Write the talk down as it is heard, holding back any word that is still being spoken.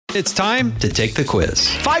It's time to take the quiz.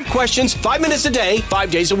 5 questions, 5 minutes a day,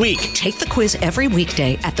 5 days a week. Take the quiz every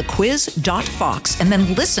weekday at thequiz.fox and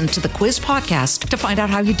then listen to the quiz podcast to find out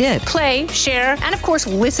how you did. Play, share, and of course,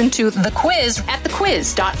 listen to The Quiz at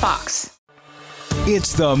thequiz.fox.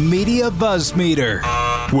 It's the Media Buzz Meter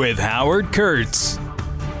with Howard Kurtz.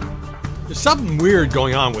 There's something weird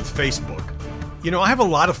going on with Facebook. You know, I have a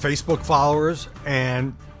lot of Facebook followers,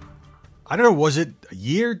 and I don't know, was it a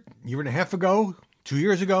year and a half ago, 2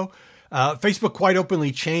 years ago? Facebook quite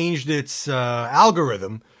openly changed its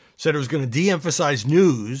algorithm, said it was going to de-emphasize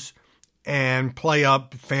news and play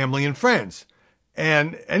up family and friends.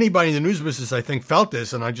 And anybody in the news business, I think, felt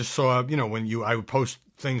this. And I just saw, you know, I would post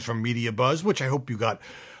things from Media Buzz, which I hope you got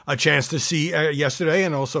a chance to see yesterday,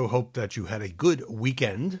 and also hope that you had a good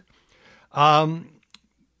weekend. The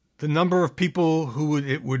number of people who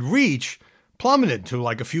it would reach plummeted to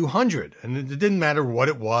like a few hundred. And it didn't matter what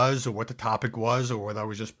it was or what the topic was or whether I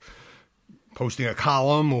was just posting a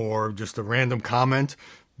column or just a random comment.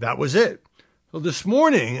 That was it. So this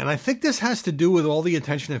morning, and I think this has to do with all the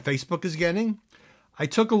attention that Facebook is getting, I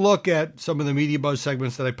took a look at some of the Media Buzz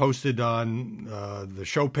segments that I posted on the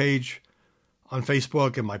show page on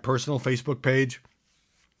Facebook and my personal Facebook page.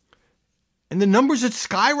 And the numbers had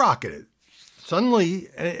skyrocketed. Suddenly,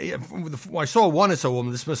 I saw one and said, well,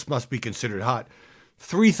 this must be considered hot.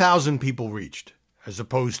 3,000 people reached, as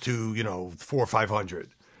opposed to, 400 or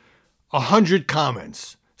 500. 100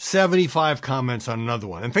 comments, 75 comments on another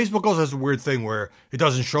one. And Facebook also has a weird thing where it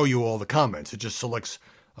doesn't show you all the comments. It just selects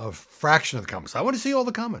a fraction of the comments. I want to see all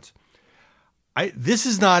the comments. This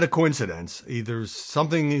is not a coincidence. Either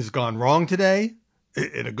something has gone wrong today,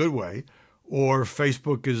 in a good way, or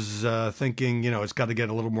Facebook is thinking, it's got to get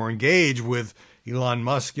a little more engaged with Elon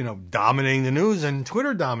Musk, dominating the news and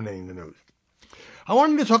Twitter dominating the news. I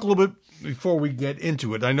wanted to talk a little bit before we get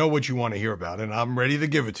into it. I know what you want to hear about, and I'm ready to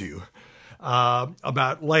give it to you,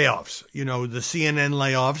 about layoffs. The CNN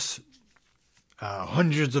layoffs,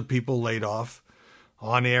 hundreds of people laid off,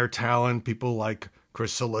 on-air talent, people like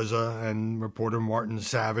Chris Cillizza and reporter Martin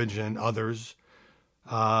Savage and others.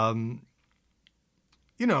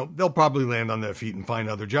 They'll probably land on their feet and find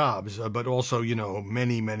other jobs, but also,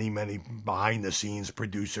 many, many, many behind the scenes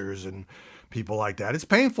producers and people like that. It's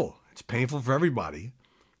painful. It's painful for everybody.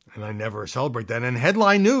 And I never celebrate that. And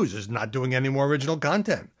headline news is not doing any more original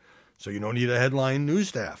content. So you don't need a headline news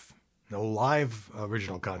staff. No live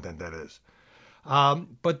original content, that is.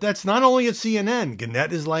 But that's not only at CNN.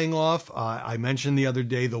 Gannett is laying off. I mentioned the other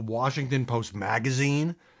day, the Washington Post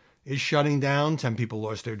magazine is shutting down. 10 people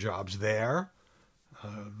lost their jobs there.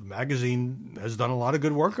 The magazine has done a lot of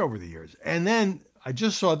good work over the years. And then I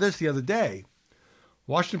just saw this the other day.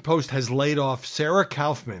 Washington Post has laid off Sarah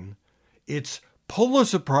Kaufman, its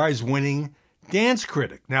Pulitzer Prize winning dance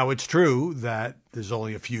critic. Now, it's true that there's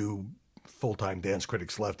only a few full-time dance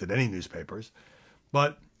critics left at any newspapers,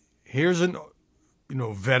 but here's an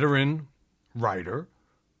veteran writer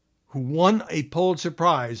who won a Pulitzer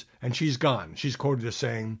Prize, and she's gone. She's quoted as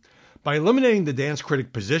saying, "By eliminating the dance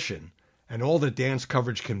critic position and all that dance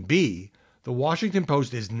coverage can be, the Washington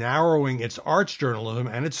Post is narrowing its arts journalism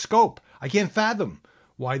and its scope. I can't fathom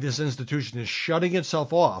why this institution is shutting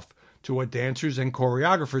itself off to what dancers and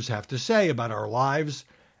choreographers have to say about our lives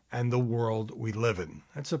and the world we live in."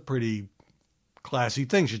 That's a pretty classy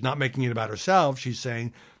thing. She's not making it about herself. She's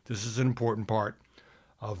saying this is an important part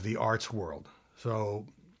of the arts world. So,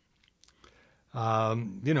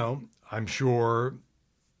 I'm sure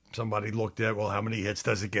somebody looked at, well, how many hits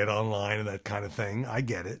does it get online and that kind of thing. I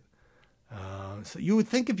get it. So you would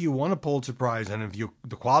think if you won a Pulitzer Prize and if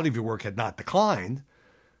the quality of your work had not declined,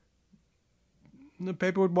 the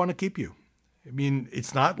paper would want to keep you. I mean,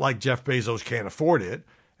 it's not like Jeff Bezos can't afford it.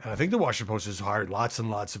 And I think the Washington Post has hired lots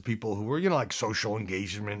and lots of people who were, like social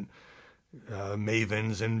engagement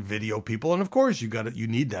mavens and video people. And of course, you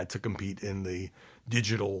need that to compete in the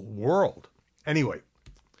digital world. Anyway,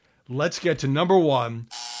 let's get to number one,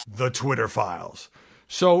 the Twitter files.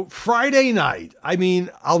 So Friday night,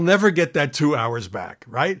 I'll never get that 2 hours back,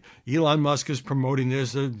 right? Elon Musk is promoting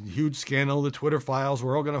this, a huge scandal, the Twitter files.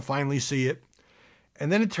 We're all going to finally see it.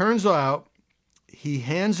 And then it turns out he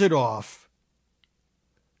hands it off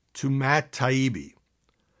to Matt Taibbi.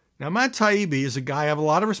 Now, Matt Taibbi is a guy I have a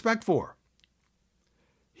lot of respect for.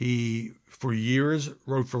 He, for years,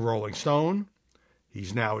 wrote for Rolling Stone.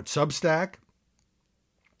 He's now at Substack.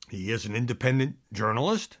 He is an independent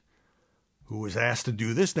journalist who was asked to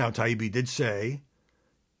do this. Now, Taibbi did say,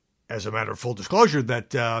 as a matter of full disclosure,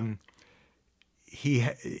 that he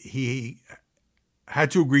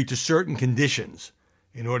had to agree to certain conditions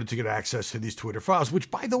in order to get access to these Twitter files, which,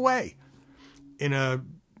 by the way, in a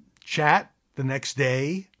chat the next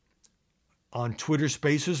day on Twitter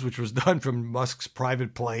Spaces, which was done from Musk's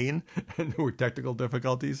private plane, and there were technical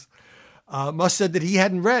difficulties. Musk said that he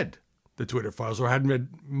hadn't read the Twitter files or hadn't read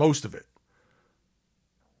most of it.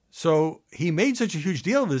 So he made such a huge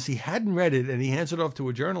deal of this, he hadn't read it, and he hands it off to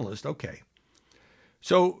a journalist. Okay.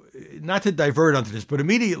 So not to divert onto this, but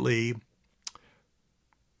immediately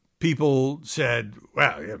people said,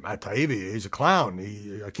 well, yeah, Matt Taibbi, he's a clown.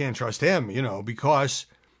 I can't trust him, because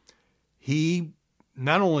he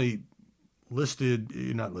not only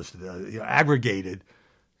aggregated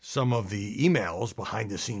some of the emails, behind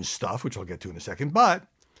the scenes stuff, which I'll get to in a second, but,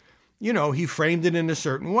 he framed it in a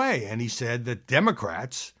certain way. And he said that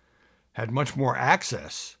Democrats had much more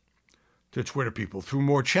access to Twitter people through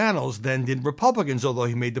more channels than did Republicans, although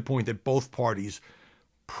he made the point that both parties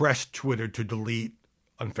pressed Twitter to delete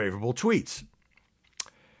unfavorable tweets.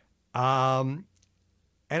 And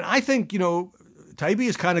I think, Taibbi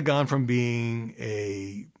has kind of gone from being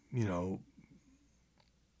a,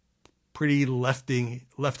 pretty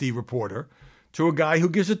lefty reporter to a guy who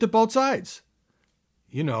gives it to both sides.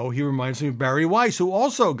 He reminds me of Barry Weiss, who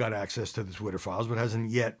also got access to the Twitter files, but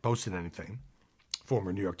hasn't yet posted anything.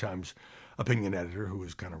 Former New York Times opinion editor who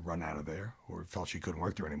was kind of run out of there or felt she couldn't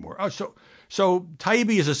work there anymore. So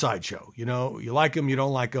Taibbi is a sideshow. You like him, you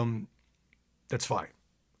don't like him, that's fine.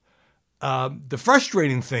 The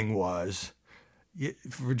frustrating thing was,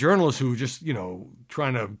 for journalists who were just,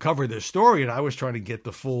 trying to cover this story, and I was trying to get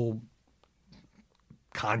the full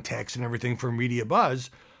context and everything for Media Buzz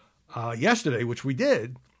yesterday, which we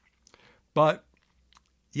did, but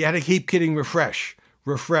you had to keep hitting refresh,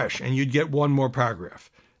 and you'd get one more paragraph.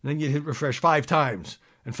 And then you'd hit refresh 5 times,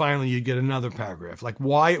 and finally you'd get another paragraph. Like,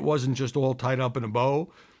 why it wasn't just all tied up in a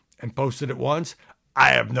bow and posted at once, I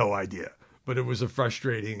have no idea. But it was a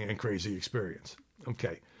frustrating and crazy experience.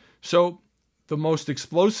 Okay, so the most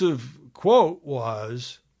explosive quote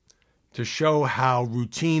was, to show how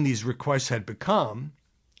routine these requests had become,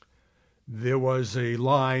 there was a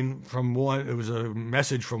line from it was a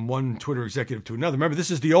message from one Twitter executive to another. Remember, this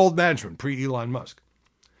is the old management, pre-Elon Musk.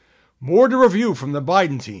 More to review from the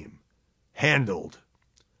Biden team. Handled.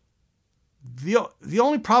 The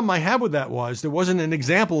only problem I had with that was there wasn't an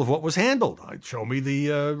example of what was handled. Show me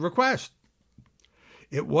the request.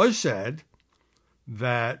 It was said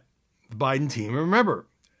that the Biden team, remember,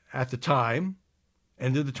 at the time,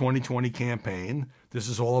 ended the 2020 campaign. This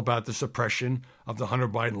is all about the suppression of the Hunter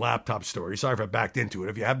Biden laptop story. Sorry if I backed into it.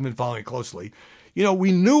 If you haven't been following it closely,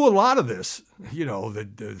 we knew a lot of this.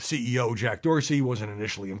 That the CEO, Jack Dorsey, wasn't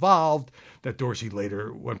initially involved, that Dorsey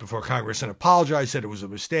later went before Congress and apologized, said it was a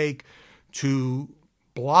mistake to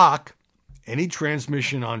block any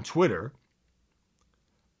transmission on Twitter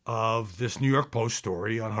of this New York Post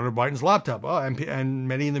story on Hunter Biden's laptop. And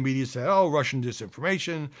many in the media said, Russian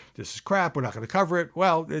disinformation, this is crap, we're not going to cover it.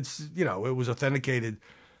 Well, it's, it was authenticated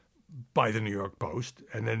by the New York Post,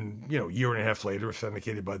 and then, year and a half later,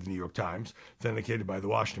 authenticated by the New York Times, authenticated by the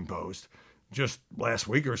Washington Post, just last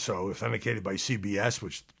week or so, authenticated by CBS,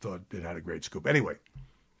 which thought it had a great scoop. Anyway,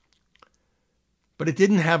 but it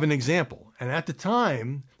didn't have an example. And at the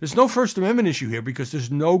time, there's no First Amendment issue here because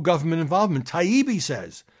there's no government involvement. Taibbi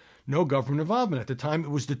says no government involvement. At the time,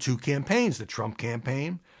 it was the two campaigns, the Trump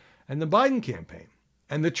campaign and the Biden campaign.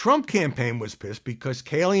 And the Trump campaign was pissed because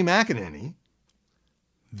Kayleigh McEnany,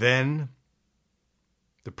 then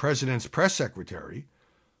the president's press secretary,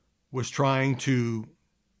 was trying to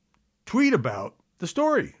tweet about the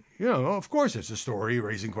story. Of course, it's a story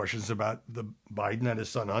raising questions about the Biden and his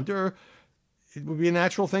son Hunter. It would be a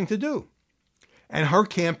natural thing to do. And her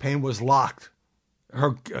campaign was locked.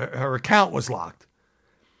 Her account was locked.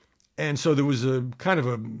 And so there was a kind of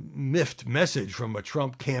a miffed message from a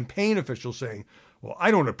Trump campaign official saying, well,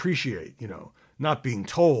 I don't appreciate, not being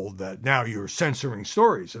told that now you're censoring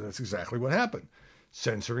stories. And that's exactly what happened.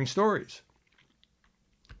 Censoring stories.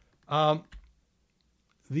 The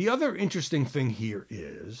other interesting thing here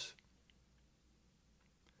is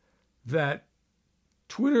that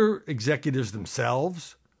Twitter executives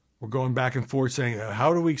themselves were going back and forth saying,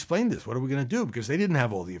 how do we explain this? What are we going to do? Because they didn't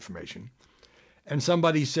have all the information. And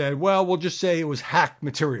somebody said, well, we'll just say it was hacked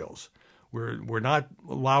materials. We're not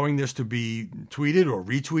allowing this to be tweeted or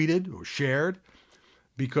retweeted or shared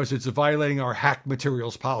because it's violating our hacked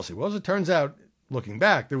materials policy. Well, as it turns out, looking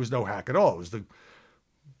back, there was no hack at all. It was the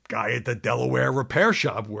guy at the Delaware repair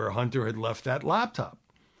shop where Hunter had left that laptop.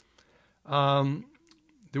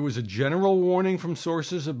 There was a general warning from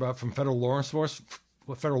sources from federal law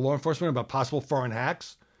enforcement about possible foreign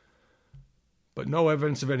hacks, but no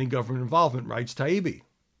evidence of any government involvement, writes Taibbi.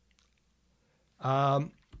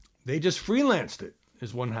 They just freelanced it,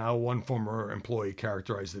 is how one former employee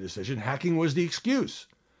characterized the decision. Hacking was the excuse.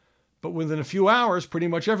 But within a few hours, pretty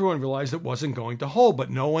much everyone realized it wasn't going to hold, but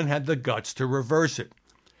no one had the guts to reverse it.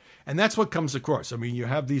 And that's what comes across. I mean, you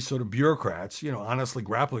have these sort of bureaucrats, honestly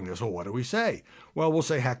grappling this. Well, what do we say? Well, we'll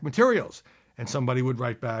say hack materials. And somebody would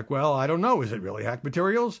write back, well, I don't know. Is it really hack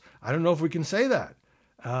materials? I don't know if we can say that.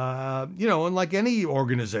 And like any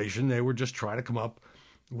organization, they were just trying to come up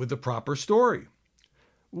with the proper story.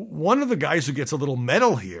 One of the guys who gets a little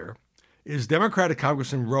medal here is Democratic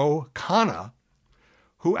Congressman Ro Khanna,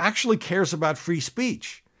 who actually cares about free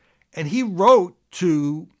speech. And he wrote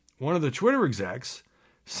to one of the Twitter execs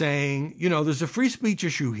saying, there's a free speech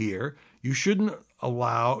issue here. You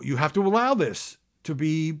have to allow this to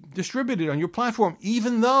be distributed on your platform,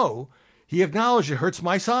 even though he acknowledged it hurts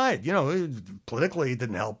my side. Politically, it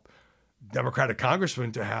didn't help Democratic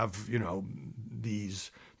congressmen to have,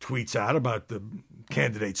 these tweets out about the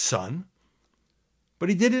candidate's son. But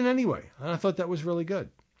he did it anyway. And I thought that was really good.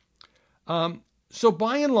 So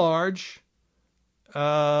by and large,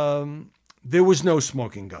 there was no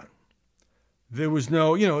smoking gun. There was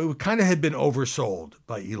no, it kind of had been oversold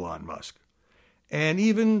by Elon Musk. And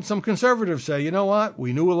even some conservatives say, you know what?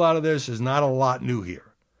 We knew a lot of this. There's not a lot new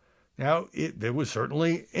here. Now, there was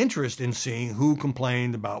certainly interest in seeing who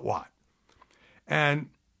complained about what. And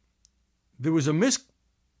there was a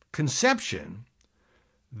misconception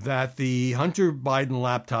that the Hunter Biden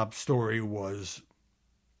laptop story was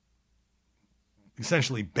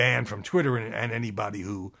essentially banned from Twitter, and anybody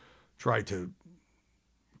who tried to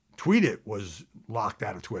tweet it was locked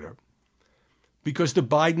out of Twitter because the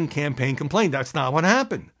Biden campaign complained. That's not what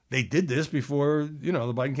happened. They did this before, the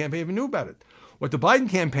Biden campaign even knew about it. What the Biden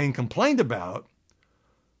campaign complained about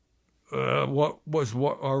what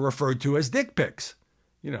are referred to as dick pics,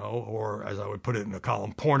 or as I would put it in the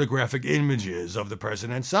column, pornographic images of the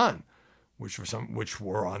president's son, which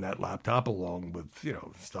were on that laptop along with,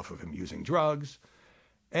 stuff of him using drugs.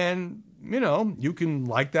 And, you can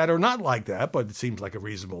like that or not like that, but it seems like a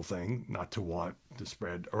reasonable thing not to want to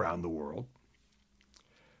spread around the world.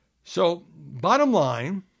 So, bottom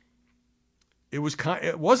line, it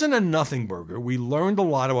wasn't a nothing burger. We learned a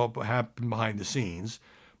lot about what happened behind the scenes,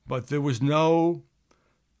 but there was no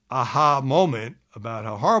aha moment about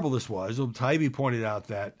how horrible this was. Taibbi pointed out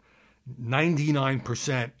that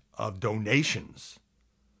 99% of donations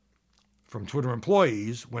from Twitter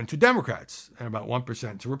employees went to Democrats and about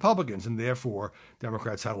 1% to Republicans. And therefore,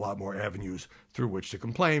 Democrats had a lot more avenues through which to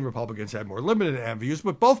complain. Republicans had more limited avenues,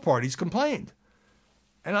 but both parties complained.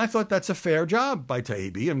 And I thought that's a fair job by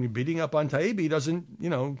Taibbi. I mean, beating up on Taibbi doesn't,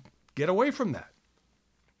 get away from that.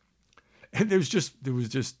 And there was just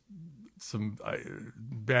some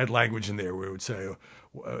bad language in there where it would say,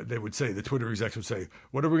 the Twitter execs would say,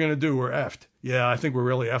 what are we going to do? We're effed. Yeah, I think we're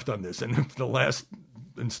really effed on this. And the last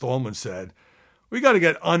installment said, we got to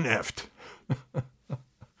get un-effed.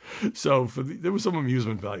 So there was some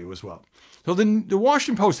amusement value as well. So the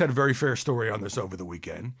Washington Post had a very fair story on this over the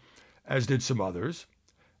weekend, as did some others.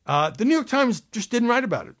 The New York Times just didn't write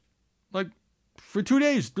about it. Like, for 2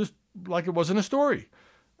 days, just like it wasn't a story.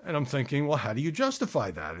 And I'm thinking, well, how do you justify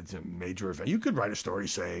that? It's a major event. You could write a story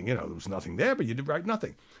saying, there was nothing there, but you did write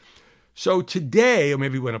nothing. So today, or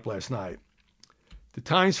maybe it went up last night, the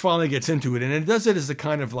Times finally gets into it, and it does it as a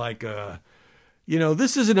kind of like,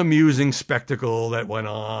 this is an amusing spectacle that went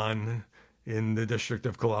on in the District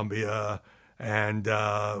of Columbia, and,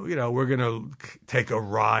 we're going to take a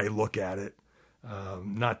wry look at it.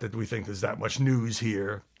 Not that we think there's that much news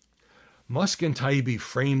here. Musk and Taibbi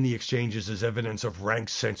framed the exchanges as evidence of rank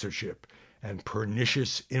censorship and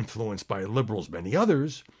pernicious influence by liberals. Many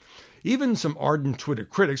others, even some ardent Twitter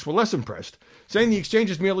critics, were less impressed, saying the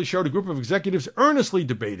exchanges merely showed a group of executives earnestly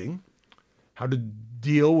debating how to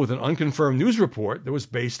deal with an unconfirmed news report that was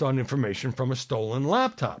based on information from a stolen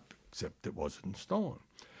laptop, except it wasn't stolen.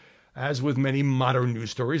 As with many modern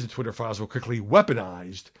news stories, the Twitter files were quickly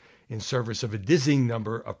weaponized in service of a dizzying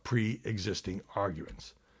number of pre-existing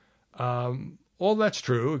arguments. All that's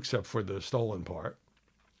true, except for the stolen part.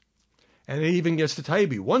 And it even gets to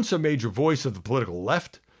Taibbi. Once a major voice of the political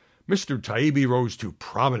left, Mr. Taibbi rose to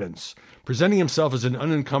prominence, presenting himself as an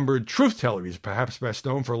unencumbered truth-teller. He's perhaps best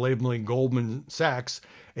known for labeling Goldman Sachs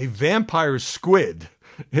a vampire squid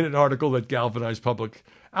in an article that galvanized public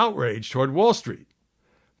outrage toward Wall Street.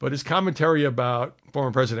 But his commentary about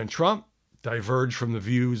former President Trump diverged from the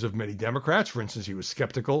views of many Democrats. For instance, he was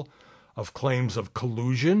skeptical of claims of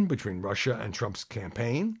collusion between Russia and Trump's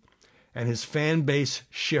campaign, and his fan base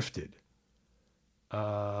shifted.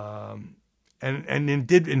 And it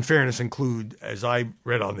did, in fairness, include, as I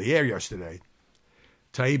read on the air yesterday,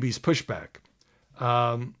 Taibbi's pushback.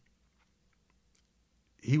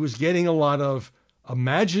 He was getting a lot of,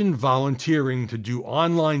 Imagine volunteering to do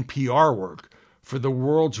online PR work for the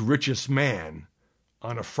world's richest man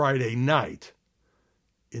on a Friday night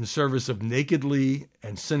in service of nakedly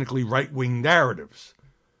and cynically right-wing narratives,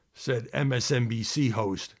 said MSNBC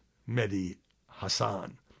host Mehdi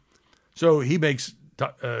Hassan. So he makes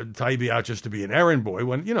Taibbi out just to be an errand boy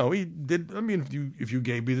when, he did. I mean, if you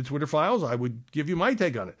gave me the Twitter files, I would give you my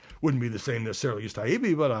take on it. Wouldn't be the same necessarily as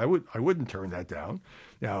Taibbi, but I wouldn't turn that down.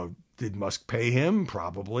 Now, did Musk pay him?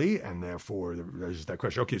 Probably, and therefore there's that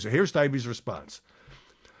question. Okay, so here's Taibbi's response.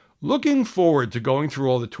 Looking forward to going through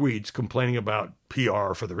all the tweets complaining about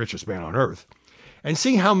PR for the richest man on earth and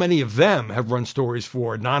seeing how many of them have run stories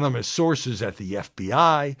for anonymous sources at the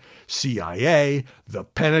FBI, CIA, the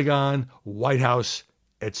Pentagon, White House,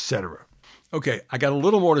 etc. Okay, I got a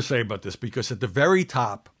little more to say about this because at the very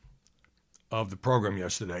top of the program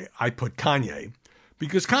yesterday, I put Kanye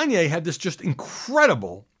because Kanye had this just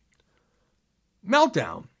incredible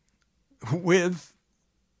meltdown with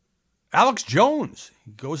Alex Jones.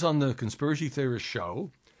 He goes on the Conspiracy Theorist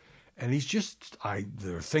show, and he's just,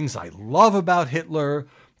 there are things I love about Hitler.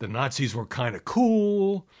 The Nazis were kind of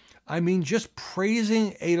cool. I mean, just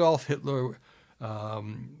praising Adolf Hitler,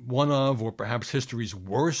 one of, or perhaps history's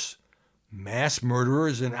worst mass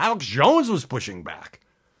murderers, and Alex Jones was pushing back.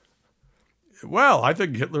 Well, I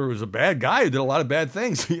think Hitler was a bad guy who did a lot of bad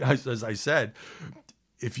things. As I said,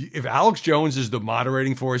 if Alex Jones is the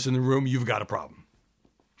moderating force in the room, you've got a problem.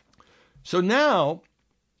 So now,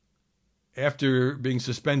 after being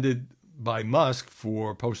suspended by Musk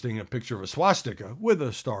for posting a picture of a swastika with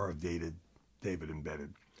a Star of David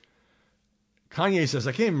embedded, Kanye says,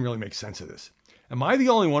 I can't even really make sense of this. Am I the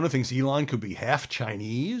only one who thinks Elon could be half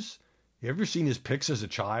Chinese? You ever seen his pics as a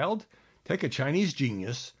child? Take a Chinese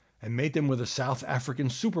genius and mate them with a South African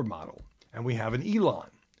supermodel, and we have an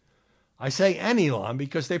Elon. I say an Elon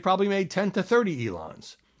because they probably made 10 to 30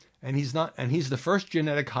 Elons, and he's the first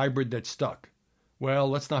genetic hybrid that stuck. Well,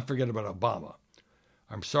 let's not forget about Obama.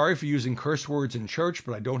 I'm sorry for using curse words in church,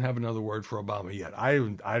 but I don't have another word for Obama yet. I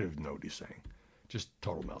don't know what he's saying. Just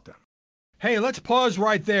total meltdown. Hey, let's pause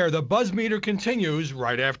right there. The Buzz Meter continues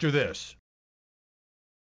right after this.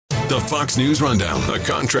 The Fox News Rundown, a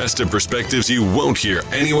contrast of perspectives you won't hear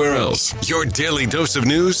anywhere else. Your daily dose of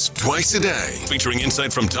news twice a day, featuring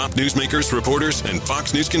insight from top newsmakers, reporters, and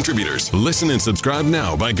Fox News contributors. Listen and subscribe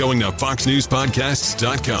now by going to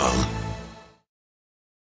foxnewspodcasts.com.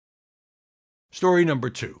 Story number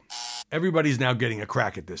 2. Everybody's now getting a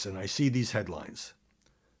crack at this, and I see these headlines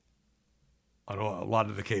on a lot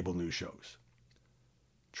of the cable news shows.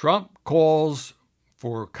 Trump calls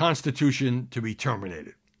for Constitution to be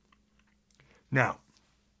terminated. Now,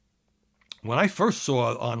 when I first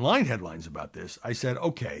saw online headlines about this, I said,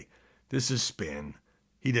 okay, this is spin.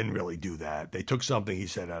 He didn't really do that. They took something he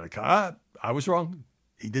said out of I was wrong.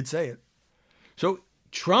 He did say it. So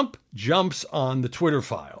Trump jumps on the Twitter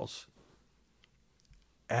files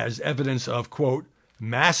as evidence of, quote,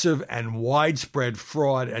 massive and widespread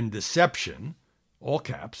fraud and deception, all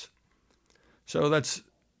caps. So that's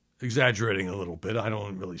exaggerating a little bit. I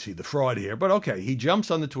don't really see the fraud here, but okay, he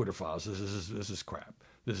jumps on the Twitter files. This is crap.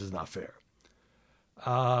 This is not fair.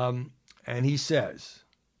 And he says,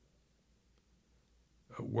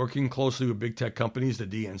 working closely with big tech companies, the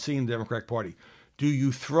DNC and the Democratic Party, do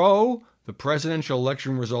you throw the presidential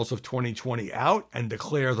election results of 2020 out and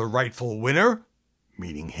declare the rightful winner,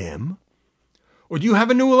 meaning him, or do you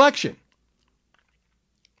have a new election?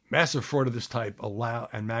 Massive fraud of this type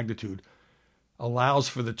and magnitude allows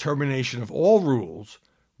for the termination of all rules,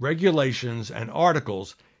 regulations, and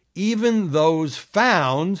articles, even those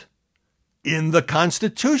found in the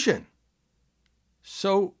Constitution.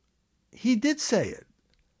 So he did say it.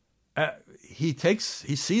 He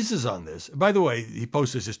seizes on this. By the way, he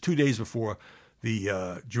posted this 2 days before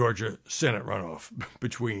the Georgia Senate runoff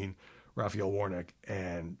between Raphael Warnock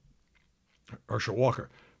and Herschel Walker.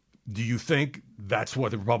 Do you think that's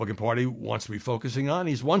what the Republican Party wants to be focusing on?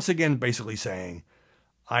 He's once again basically saying,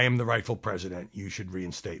 I am the rightful president. You should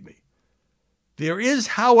reinstate me. There is,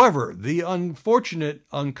 however, the unfortunate,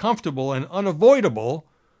 uncomfortable, and unavoidable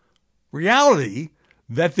reality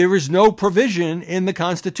that there is no provision in the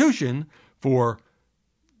Constitution for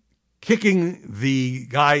kicking the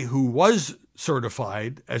guy who was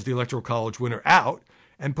certified as the Electoral College winner out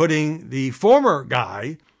and putting the former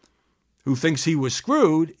guy who thinks he was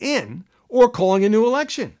screwed in, or calling a new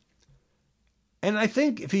election. And I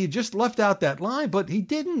think if he had just left out that line, but he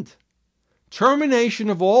didn't.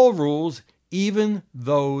 Termination of all rules, even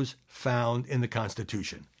those found in the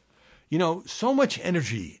Constitution. You know, so much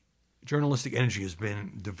energy journalistic energy has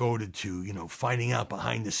been devoted to, finding out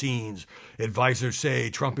behind the scenes. Advisors say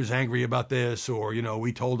Trump is angry about this, or,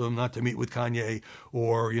 we told him not to meet with Kanye,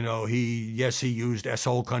 or, he used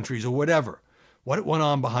S-hole countries or whatever. What went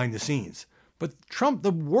on behind the scenes. But Trump,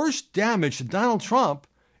 the worst damage to Donald Trump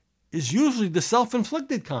is usually the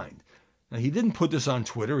self-inflicted kind. Now, he didn't put this on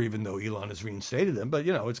Twitter, even though Elon has reinstated him, but,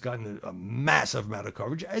 it's gotten a massive amount of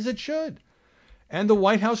coverage, as it should. And the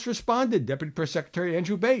White House responded. Deputy Press Secretary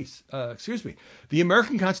Andrew Bass, the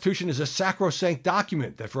American Constitution is a sacrosanct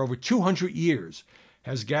document that for over 200 years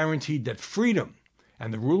has guaranteed that freedom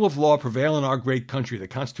and the rule of law prevail in our great country. The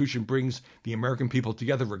Constitution brings the American people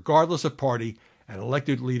together regardless of party, and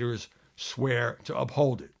elected leaders swear to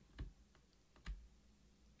uphold it.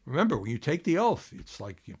 Remember, when you take the oath, it's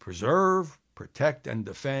like you preserve, protect, and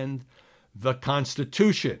defend the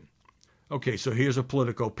Constitution. Okay, so here's a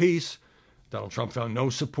political piece. Donald Trump found no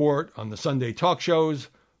support on the Sunday talk shows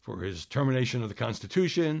for his termination of the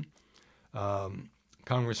Constitution.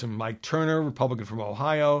 Congressman Mike Turner, Republican from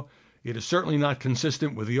Ohio, it is certainly not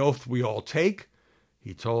consistent with the oath we all take.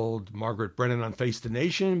 He told Margaret Brennan on Face the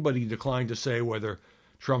Nation, but he declined to say whether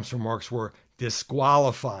Trump's remarks were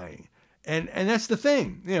disqualifying. And that's the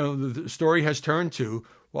thing. The story has turned to,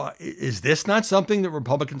 well, is this not something that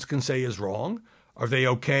Republicans can say is wrong? Are they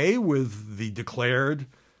okay with the declared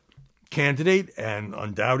candidate and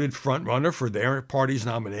undoubted front runner for their party's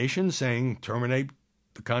nomination saying terminate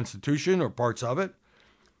the Constitution or parts of it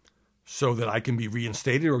so that I can be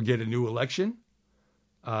reinstated or get a new election?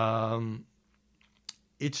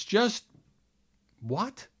 It's just,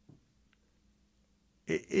 what?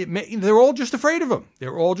 They're all just afraid of him.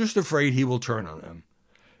 They're all just afraid he will turn on them.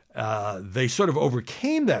 They sort of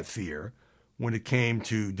overcame that fear when it came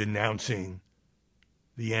to denouncing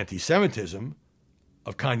the anti-Semitism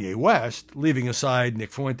of Kanye West, leaving aside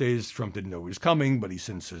Nick Fuentes. Trump didn't know it was coming, but he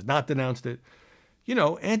since has not denounced it.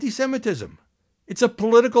 Anti-Semitism. It's a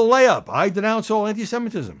political layup. I denounce all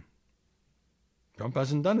anti-Semitism. Trump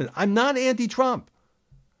hasn't done it. I'm not anti-Trump.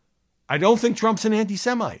 I don't think Trump's an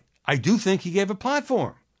anti-Semite. I do think he gave a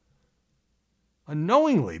platform.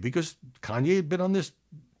 Unknowingly, because Kanye had been on this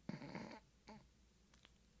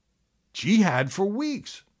jihad for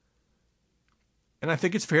weeks. And I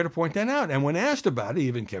think it's fair to point that out. And when asked about it,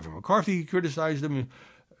 even Kevin McCarthy criticized him.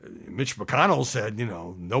 Mitch McConnell said,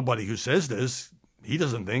 nobody who says this, he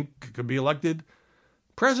doesn't think could be elected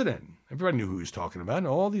president. Everybody knew who he was talking about. And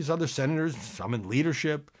all these other senators, some in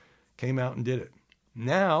leadership, came out and did it.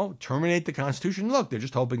 Now, terminate the Constitution. Look, they're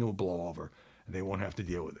just hoping it will blow over and they won't have to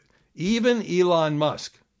deal with it. Even Elon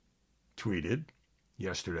Musk tweeted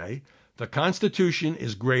yesterday, the Constitution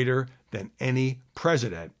is greater than any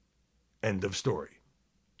president. End of story.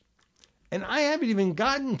 And I haven't even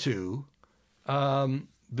gotten to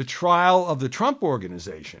the trial of the Trump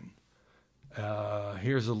Organization.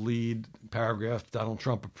 Here's a lead paragraph. Donald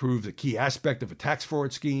Trump approved a key aspect of a tax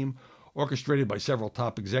fraud scheme orchestrated by several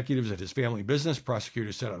top executives at his family business,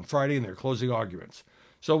 prosecutors said on Friday in their closing arguments.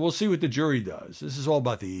 So we'll see what the jury does. This is all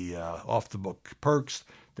about the off-the-book perks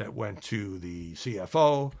that went to the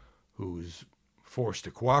CFO, who was forced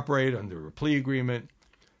to cooperate under a plea agreement.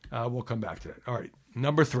 We'll come back to that. All right,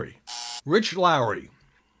 number 3. Rich Lowry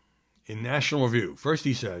in National Review. First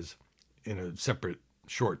he says, in a separate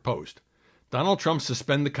short post, Donald Trump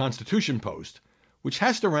suspend the Constitution post, which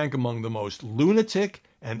has to rank among the most lunatic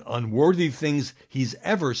and unworthy things he's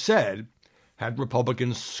ever said, had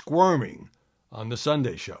Republicans squirming on the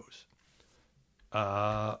Sunday shows.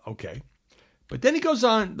 Okay. But then he goes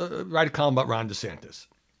on to write a column about Ron DeSantis.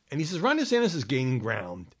 And he says Ron DeSantis is gaining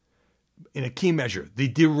ground in a key measure, the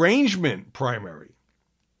derangement primary.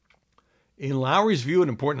 In Lowry's view, an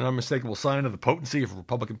important and unmistakable sign of the potency of a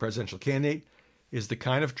Republican presidential candidate is the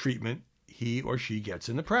kind of treatment he or she gets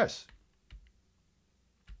in the press.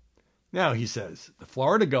 Now, he says, the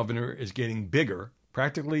Florida governor is getting bigger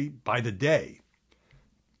practically by the day.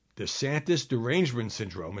 DeSantis derangement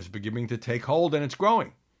syndrome is beginning to take hold, and it's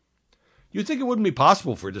growing. You'd think it wouldn't be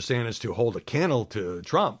possible for DeSantis to hold a candle to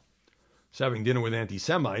Trump, having dinner with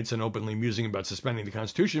anti-Semites and openly musing about suspending the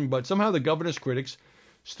Constitution, but somehow the governor's critics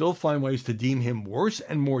still find ways to deem him worse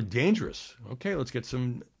and more dangerous. Okay, let's get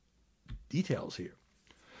some details here.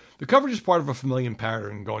 The coverage is part of a familiar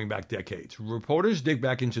pattern going back decades. Reporters dig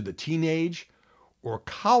back into the teenage or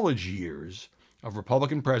college years of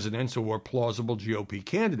Republican presidents or plausible GOP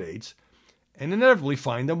candidates and inevitably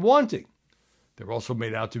find them wanting. They're also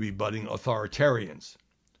made out to be budding authoritarians.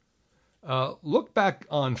 Look back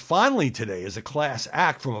on fondly today as a class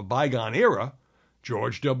act from a bygone era.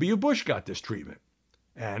 George W. Bush got this treatment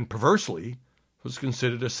and, perversely, was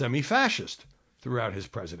considered a semi-fascist throughout his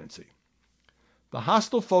presidency. The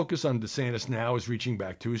hostile focus on DeSantis now is reaching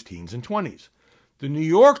back to his teens and 20s. The New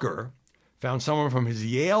Yorker found someone from his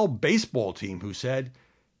Yale baseball team who said,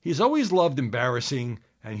 "He's always loved embarrassing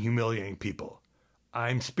and humiliating people.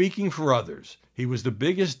 I'm speaking for others. He was the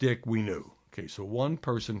biggest dick we knew." Okay, so one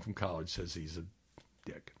person from college says he's a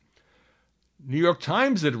dick. New York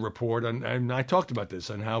Times did a report, and I talked about this,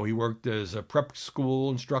 on how he worked as a prep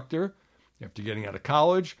school instructor after getting out of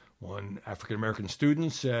college. One African-American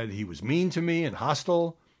student said he was mean to me and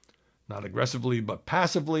hostile, not aggressively but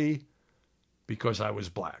passively, because I was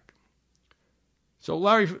black. So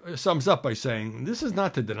Larry sums up by saying, this is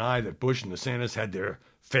not to deny that Bush and DeSantis had their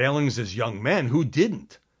failings as young men. Who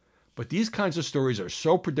didn't? But these kinds of stories are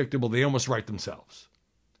so predictable they almost write themselves.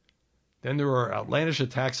 Then there are outlandish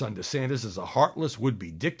attacks on DeSantis as a heartless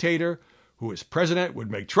would-be dictator who, as president,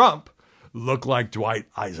 would make Trump look like Dwight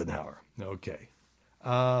Eisenhower. Okay.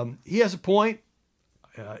 He has a point.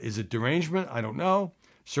 Is it derangement? I don't know.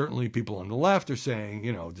 Certainly people on the left are saying,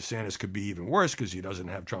 DeSantis could be even worse because he doesn't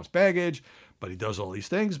have Trump's baggage, but he does all these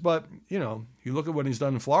things. But, you look at what he's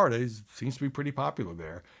done in Florida, he seems to be pretty popular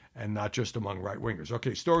there, and not just among right-wingers.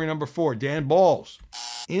 Okay, story number 4, Dan Balls.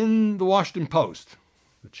 In the Washington Post,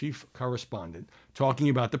 the chief correspondent, talking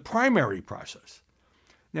about the primary process.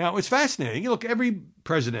 Now, it's fascinating. Look, every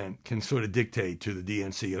president can sort of dictate to the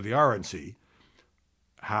DNC or the RNC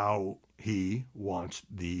how he wants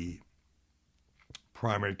the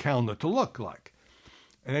primary calendar to look like.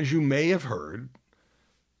 And as you may have heard,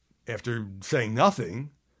 after saying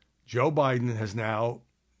nothing, Joe Biden has now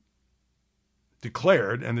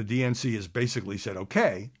declared, and the DNC has basically said,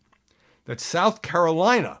 okay, that South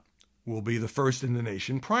Carolina will be the first in the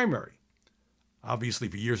nation primary. Obviously,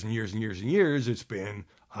 for years and years and years and years, it's been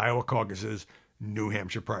Iowa caucuses, New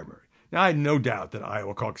Hampshire primary. Now, I had no doubt that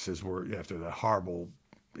Iowa caucuses were, after the horrible,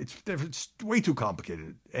 it's way too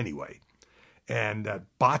complicated anyway. And that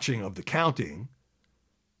botching of the counting,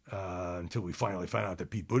 until we finally found out that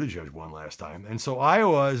Pete Buttigieg won last time. And so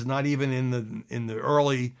Iowa is not even in the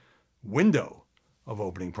early window of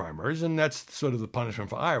opening primaries, and that's sort of the punishment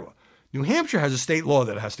for Iowa. New Hampshire has a state law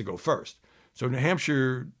that has to go first. So New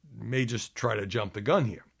Hampshire may just try to jump the gun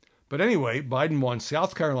here. But anyway, Biden won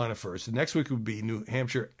South Carolina first. The next week would be New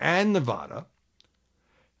Hampshire and Nevada,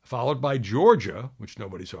 followed by Georgia, which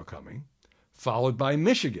nobody saw coming, followed by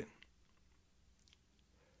Michigan.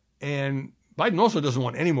 And Biden also doesn't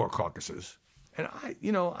want any more caucuses. And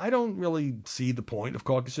I don't really see the point of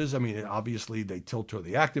caucuses. I mean, obviously they tilt toward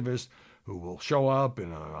the activists who will show up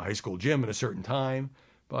in a high school gym at a certain time.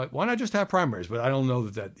 But why not just have primaries? But I don't know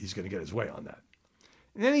that he's going to get his way on that.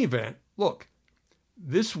 In any event, look,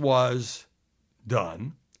 this was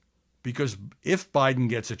done because if Biden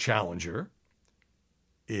gets a challenger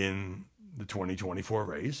in the 2024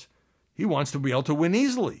 race, he wants to be able to win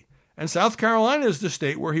easily. And South Carolina is the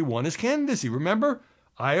state where he won his candidacy. Remember,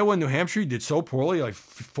 Iowa and New Hampshire, he did so poorly, like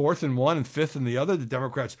 4th in one and 5th in the other. The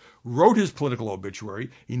Democrats wrote his political obituary.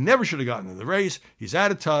 He never should have gotten in the race. He's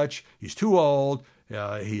out of touch. He's too old.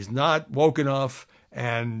 He's not woke enough.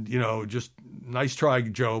 And, just nice try,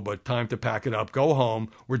 Joe, but time to pack it up. Go home.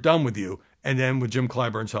 We're done with you. And then with Jim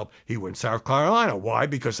Clyburn's help, he wins South Carolina. Why?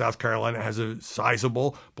 Because South Carolina has a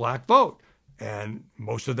sizable black vote. And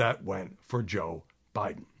most of that went for Joe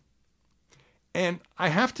Biden. And I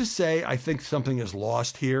have to say, I think something is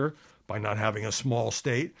lost here by not having a small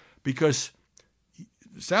state, because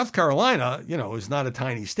South Carolina, is not a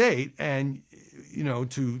tiny state. And,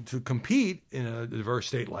 to compete in a diverse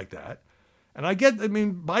state like that. And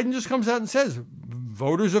Biden just comes out and says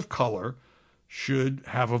voters of color should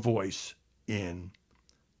have a voice in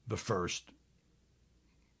the first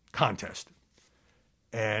contest.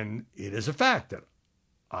 And it is a fact that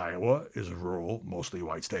Iowa is a rural, mostly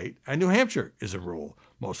white state, and New Hampshire is a rural,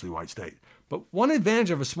 mostly white state. But one advantage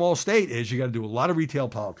of a small state is you got to do a lot of retail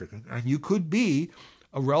politics, and you could be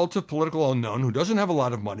a relative political unknown who doesn't have a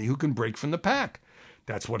lot of money, who can break from the pack.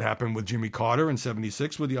 That's what happened with Jimmy Carter in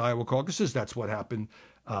 '76 with the Iowa caucuses. That's what happened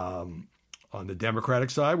on the Democratic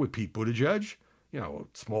side with Pete Buttigieg, a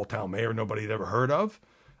small town mayor nobody had ever heard of,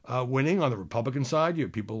 winning. On the Republican side, you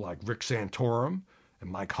have people like Rick Santorum and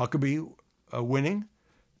Mike Huckabee winning.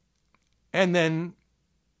 And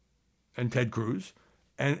Ted Cruz,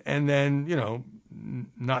 and then,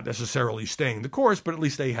 not necessarily staying the course, but at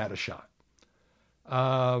least they had a shot.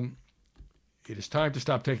 It is time to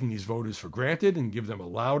stop taking these voters for granted and give them a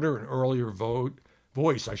louder and earlier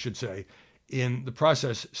voice, in the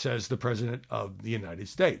process, says the President of the United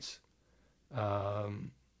States.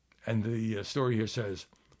 And the story here says,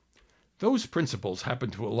 those principles happen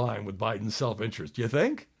to align with Biden's self-interest. Do you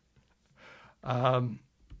think?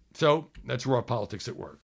 So that's raw politics at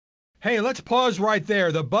work. Hey, let's pause right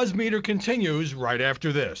there. The Buzz Meter continues right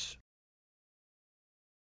after this.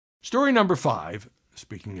 Story number 5,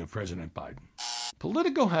 speaking of President Biden.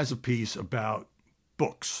 Politico has a piece about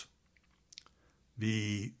books.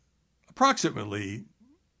 The approximately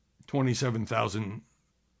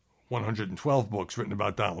 27,112 books written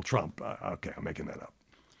about Donald Trump. Okay, I'm making that up.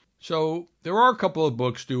 So there are a couple of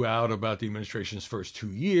books due out about the administration's first 2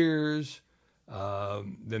 years.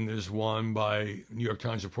 Then there's one by New York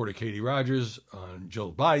Times reporter Katie Rogers on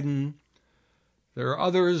Joe Biden. There are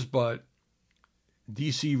others, but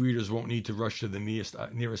D.C. readers won't need to rush to the nearest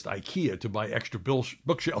IKEA to buy extra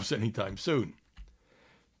bookshelves anytime soon.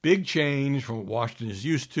 Big change from what Washington is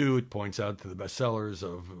used to. It points out to the bestsellers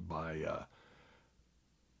by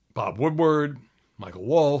Bob Woodward, Michael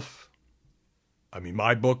Wolff.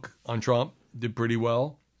 My book on Trump did pretty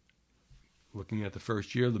well. Looking at the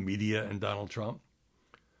first year, the media and Donald Trump.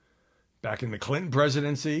 Back in the Clinton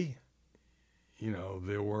presidency,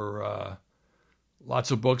 there were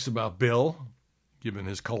lots of books about Bill, given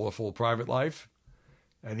his colorful private life,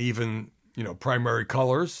 and even, Primary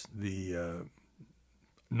Colors, the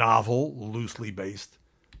novel loosely based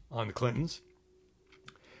on the Clintons.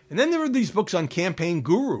 And then there were these books on campaign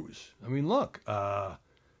gurus. Look,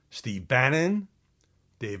 Steve Bannon,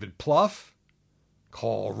 David Plouffe,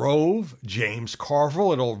 Karl Rove, James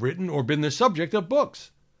Carville had all written or been the subject of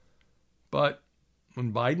books. But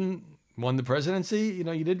when Biden won the presidency,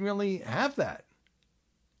 you didn't really have that.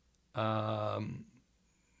 The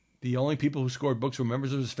only people who scored books were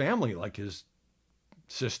members of his family, like his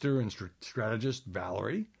sister and strategist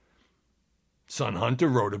Valerie. Son Hunter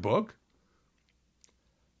wrote a book.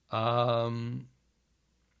 Valerie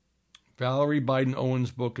Biden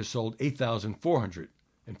Owens' book has sold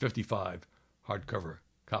 8,455 hardcover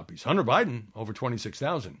copies. Hunter Biden, over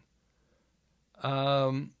 26,000.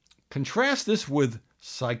 Contrast this with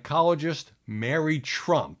psychologist Mary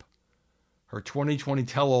Trump, her 2020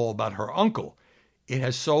 tell-all about her uncle. It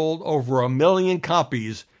has sold over 1 million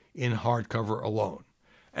copies in hardcover alone.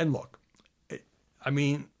 And look,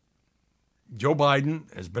 Joe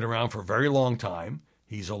Biden has been around for a very long time.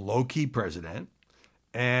 He's a low-key president.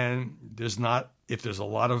 And if there's a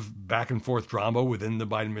lot of back and forth drama within the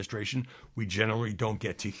Biden administration, we generally don't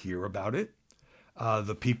get to hear about it.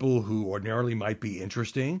 The people who ordinarily might be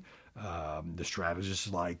interesting, the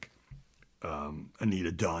strategists like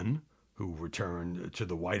Anita Dunn, who returned to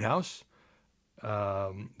the White House,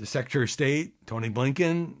 the Secretary of State, Tony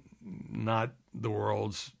Blinken, not the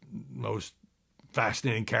world's most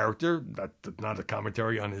fascinating character, not a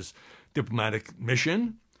commentary on his diplomatic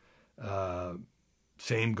mission.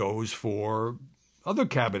 Same goes for other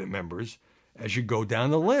cabinet members as you go down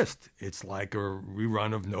the list. It's like a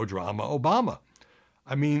rerun of No Drama Obama.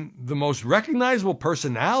 The most recognizable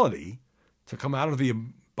personality to come out of the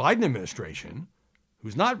Biden administration,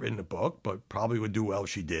 who's not written a book, but probably would do well if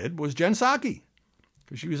she did, was Jen Psaki.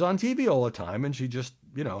 Because she was on TV all the time, and she just,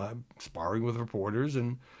 sparring with reporters,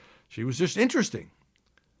 and she was just interesting.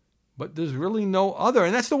 But there's really no other.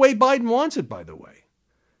 And that's the way Biden wants it, by the way.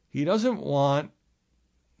 He doesn't want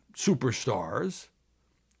superstars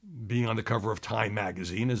being on the cover of Time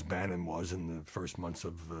magazine, as Bannon was in the first months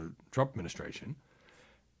of the Trump administration.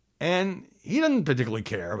 And he doesn't particularly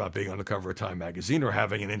care about being on the cover of Time magazine or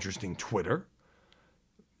having an interesting Twitter.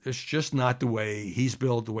 It's just not the way he's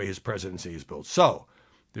built, the way his presidency is built. So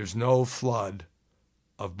there's no flood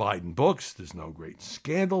of Biden books. There's no great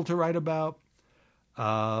scandal to write about.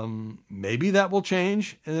 Maybe that will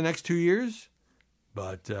change in the next 2 years.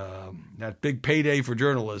 But that big payday for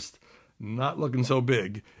journalists, not looking so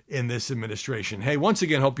big in this administration. Hey, once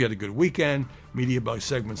again, hope you had a good weekend. Media Buzz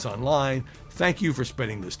segments online. Thank you for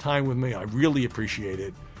spending this time with me. I really appreciate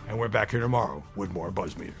it. And we're back here tomorrow with more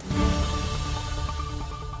Buzz Meter.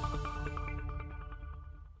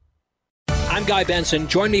 I'm Guy Benson.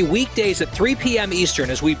 Join me weekdays at 3 p.m.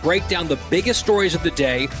 Eastern as we break down the biggest stories of the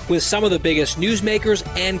day with some of the biggest newsmakers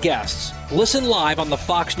and guests. Listen live on the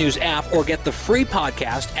Fox News app or get the free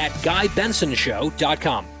podcast at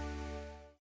GuyBensonShow.com.